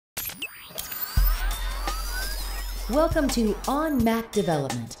Welcome to On Mac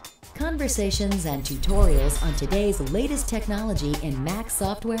Development, conversations and tutorials on today's latest technology in Mac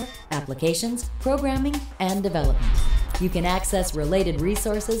software, applications, programming, and development. You can access related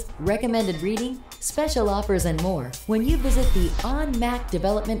resources, recommended reading, special offers, and more when you visit the On Mac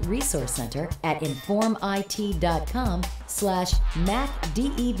Development Resource Center at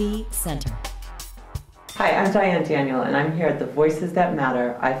informit.com/MacDEV Center. Hi, I'm Diane Daniel, and I'm here at the Voices That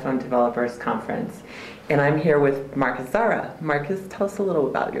Matter iPhone Developers Conference. And I'm here with Marcus Zarra. Marcus, tell us a little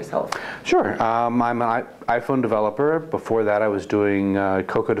about yourself. Sure. I'm an iPhone developer. Before that, I was doing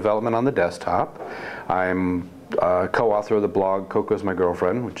Cocoa development on the desktop. I'm a co-author of the blog Cocoa's My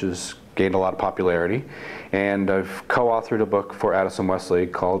Girlfriend, which has gained a lot of popularity. And I've co-authored a book for Addison Wesley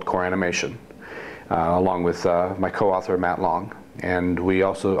called Core Animation, along with my co-author Matt Long. And I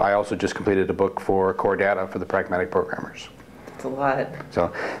also just completed a book for Core Data for the Pragmatic Programmers. It's a lot.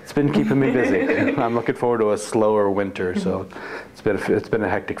 So it's been keeping me busy. I'm looking forward to a slower winter, so it's been a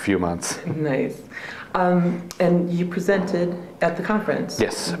hectic few months. Nice. And you presented at the conference.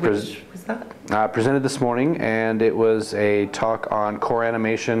 Yes. Which was that? Presented this morning, and it was a talk on core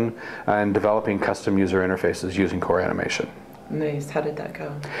animation and developing custom user interfaces using core animation. Nice. How did that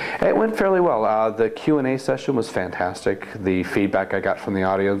go? It went fairly well. The Q&A session was fantastic. The feedback I got from the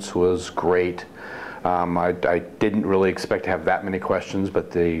audience was great. I didn't really expect to have that many questions,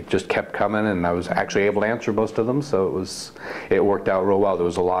 but they just kept coming, and I was actually able to answer most of them, so it worked out real well. There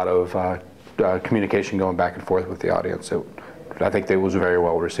was a lot of communication going back and forth with the audience. I think it was very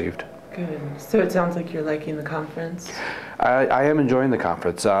well received. Good. So it sounds like you're liking the conference. I am enjoying the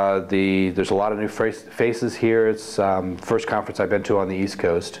conference. There's a lot of new faces here. It's first conference I've been to on the East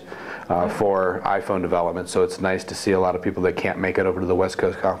Coast for iPhone development, so it's nice to see a lot of people that can't make it over to the West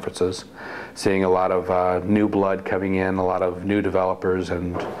Coast conferences. Seeing a lot of new blood coming in, a lot of new developers,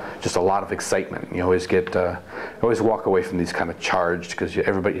 and just a lot of excitement. You always walk away from these kind of charged because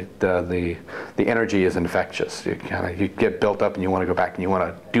everybody, the energy is infectious. You get built up and you want to go back and you want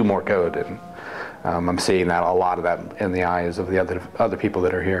to do more code. And I'm seeing a lot of that in the eyes of the other people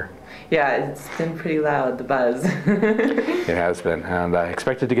that are here. Yeah, it's been pretty loud, the buzz. It has been, and I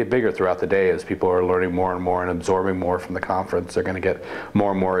expect it to get bigger throughout the day as people are learning more and more and absorbing more from the conference. They're going to get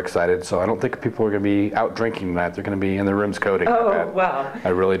more and more excited, so I don't think people are going to be out drinking tonight. They're going to be in their rooms coding. Oh, wow. I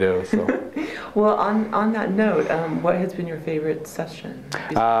really do. So. Well, on that note, what has been your favorite session?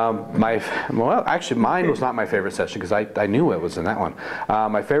 Actually, mine was not my favorite session because I knew it was in that one.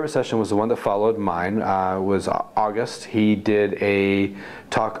 My favorite session was the one that followed mine. Was August. He did a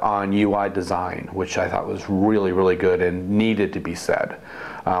talk on UI design, which I thought was really, really good and needed to be said.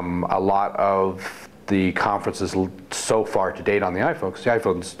 A lot of the conferences so far to date on the iPhone, because the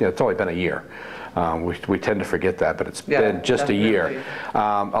iPhone's, it's only been a year. We tend to forget that, but it's been just a year.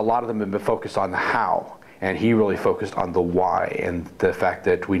 A lot of them have been focused on the how, and he really focused on the why and the fact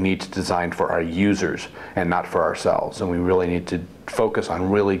that we need to design for our users and not for ourselves, and we really need to focus on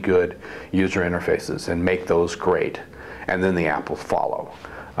really good user interfaces and make those great, and then the app will follow.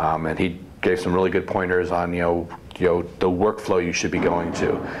 And he gave some really good pointers on the workflow you should be going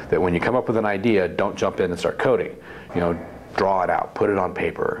to. That when you come up with an idea, don't jump in and start coding. Draw it out, put it on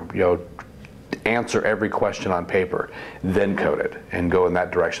paper. Answer every question on paper, then code it and go in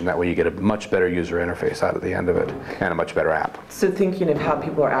that direction. That way you get a much better user interface out at the end of it and a much better app. So thinking of how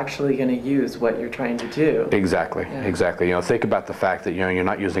people are actually going to use what you're trying to do. Exactly, exactly. Think about the fact that you're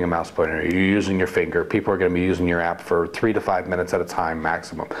not using a mouse pointer, you're using your finger. People are going to be using your app for 3 to 5 minutes at a time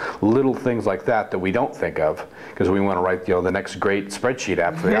maximum. Little things like that we don't think of because we want to write the next great spreadsheet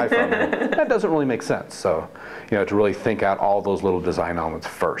app for the iPhone. That doesn't really make sense. So to really think out all those little design elements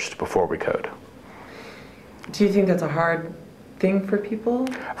first before we code. Do you think that's a hard thing for people?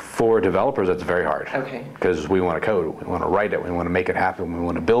 For developers, it's very hard. Okay. Because we want to code, we want to write it, we want to make it happen, we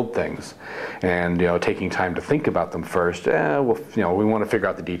want to build things, and taking time to think about them first. We want to figure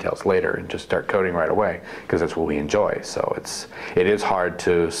out the details later and just start coding right away because that's what we enjoy. So it is hard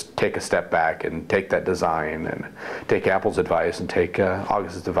to take a step back and take that design and take Apple's advice and take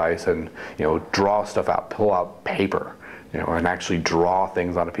August's advice and draw stuff out, pull out paper, and actually draw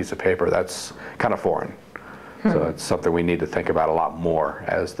things on a piece of paper. That's kind of foreign. So it's something we need to think about a lot more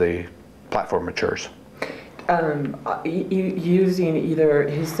as the platform matures. Using either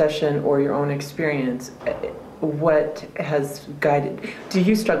his session or your own experience, what has guided? Do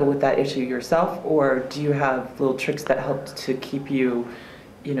you struggle with that issue yourself, or do you have little tricks that help to keep you,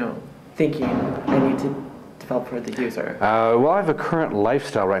 thinking, I need to develop for the user? Well, I have a current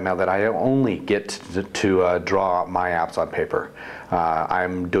lifestyle right now that I only get to draw my apps on paper.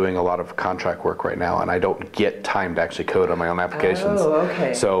 I'm doing a lot of contract work right now, and I don't get time to actually code on my own applications. Oh,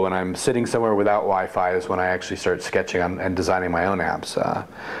 okay. So when I'm sitting somewhere without Wi-Fi is when I actually start sketching on and designing my own apps.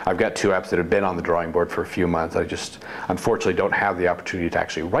 I've got 2 apps that have been on the drawing board for a few months. I just unfortunately don't have the opportunity to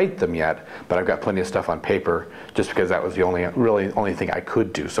actually write them yet, but I've got plenty of stuff on paper just because that was the only thing I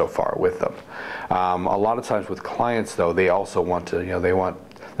could do so far with them. A lot of times with clients though, they also want to, they're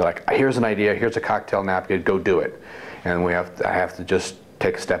like, here's an idea, here's a cocktail napkin, go do it. And I have to just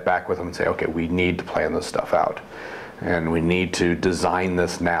take a step back with them and say, okay, we need to plan this stuff out. And we need to design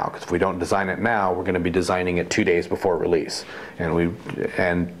this now, because if we don't design it now, we're going to be designing it 2 days before release.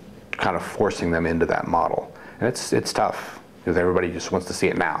 And kind of forcing them into that model. And it's tough, because everybody just wants to see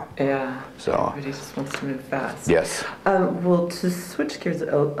it now. Yeah, so everybody just wants to move fast. Yes. Well, to switch gears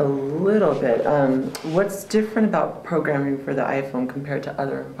a little bit, what's different about programming for the iPhone compared to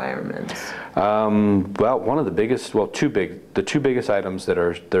other environments? Well, one of the biggest, the two biggest items that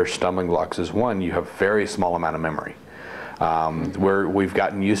are stumbling blocks is, one, you have very small amount of memory. We've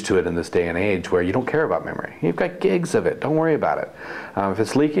gotten used to it in this day and age where you don't care about memory. You've got gigs of it, don't worry about it. If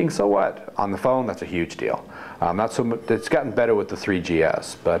it's leaking, so what? On the phone, that's a huge deal. Not so much, it's gotten better with the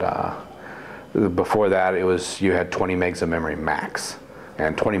 3GS, but before that you had 20 megs of memory max.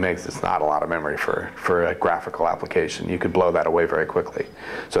 And 20 megs is not a lot of memory for a graphical application. You could blow that away very quickly.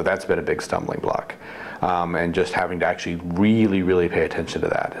 So that's been a big stumbling block. And just having to actually really, really pay attention to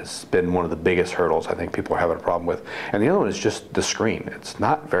that has been one of the biggest hurdles I think people are having a problem with. And the other one is just the screen. It's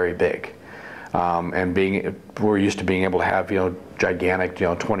not very big. And we're used to being able to have, gigantic,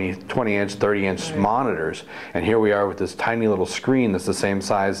 20-inch, 30-inch monitors. And here we are with this tiny little screen that's the same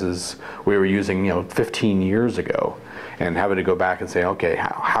size as we were using, 15 years ago. And having to go back and say, okay,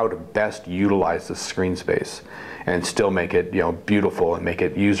 how to best utilize this screen space and still make it, beautiful and make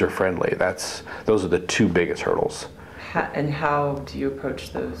it user-friendly. Those are the 2 biggest hurdles. And how do you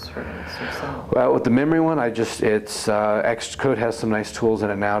approach those hurdles yourself? Well, with the memory one, Xcode has some nice tools in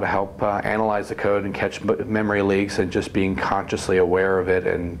it now to help analyze the code and catch memory leaks, and just being consciously aware of it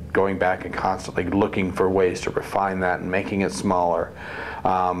and going back and constantly looking for ways to refine that and making it smaller.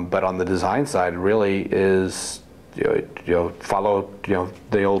 But on the design side, really is follow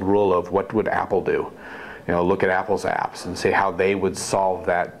the old rule of what would Apple do. Look at Apple's apps and see how they would solve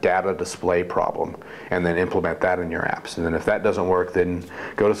that data display problem, and then implement that in your apps. And then if that doesn't work, then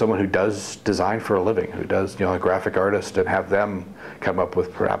go to someone who does design for a living, who does, a graphic artist, and have them come up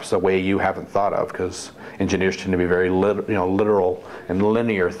with perhaps a way you haven't thought of, because engineers tend to be very literal and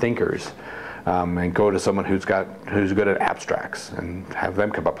linear thinkers. And go to someone who's good at abstracts and have them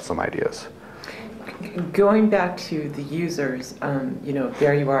come up with some ideas. Going back to the users,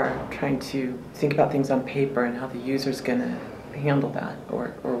 there you are trying to think about things on paper and how the user's going to handle that, or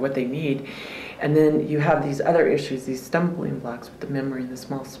what they need. And then you have these other issues, these stumbling blocks with the memory and the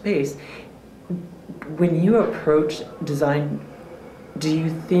small space. When you approach design, do you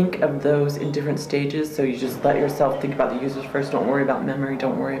think of those in different stages? So you just let yourself think about the users first, don't worry about memory,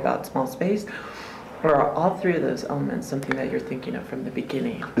 don't worry about small space? Or are all 3 of those elements something that you're thinking of from the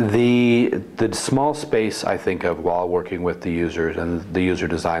beginning? The small space I think of while working with the users and the user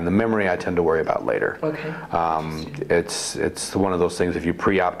design. The memory I tend to worry about later. Okay. It's one of those things, if you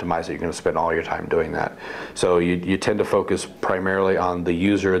pre-optimize it, you're going to spend all your time doing that. So you tend to focus primarily on the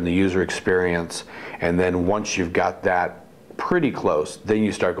user and the user experience, and then once you've got that pretty close, then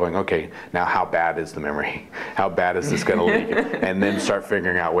you start going, okay, now how bad is the memory? How bad is this going to leak? And then start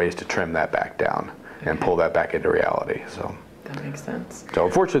figuring out ways to trim that back down and pull that back into reality. So that makes sense. So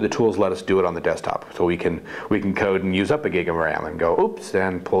unfortunately, the tools let us do it on the desktop, so we can code and use up a gig of RAM and go, oops,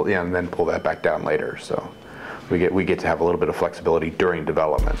 and then pull that back down later. So we get to have a little bit of flexibility during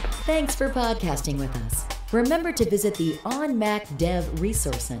development. Thanks for podcasting with us. Remember to visit the On Mac Dev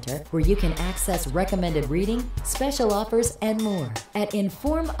Resource Center, where you can access recommended reading, special offers, and more at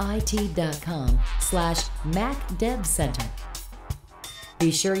informit.com/MacDevCenter. Be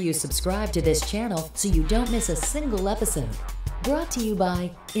sure you subscribe to this channel so you don't miss a single episode. Brought to you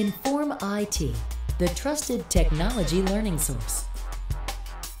by Inform IT, the trusted technology learning source.